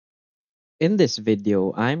In this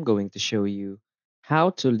video, I'm going to show you how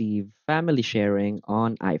to leave family sharing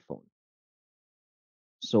on iPhone.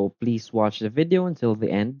 So please watch the video until the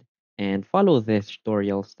end and follow this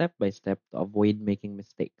tutorial step by step to avoid making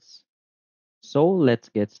mistakes. So let's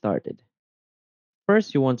get started.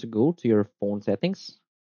 First, you want to go to your phone settings.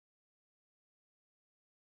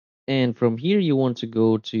 And from here, you want to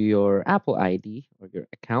go to your Apple ID or your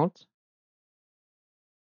account.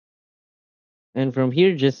 And from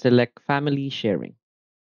here, just select family sharing.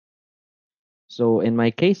 So in my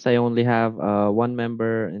case, I only have one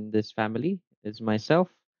member in this family, is myself.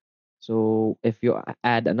 So if you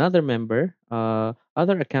add another member,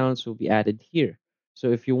 other accounts will be added here.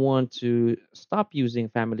 So if you want to stop using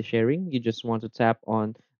family sharing, you just want to tap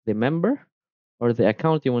on the member or the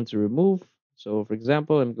account you want to remove. So for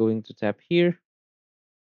example, I'm going to tap here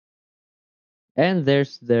and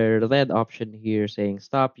there's the red option here saying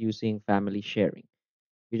stop using family sharing.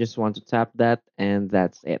 You just want to tap that and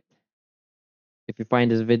that's it. If you find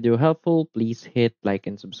this video helpful, please hit like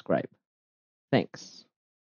and subscribe. Thanks.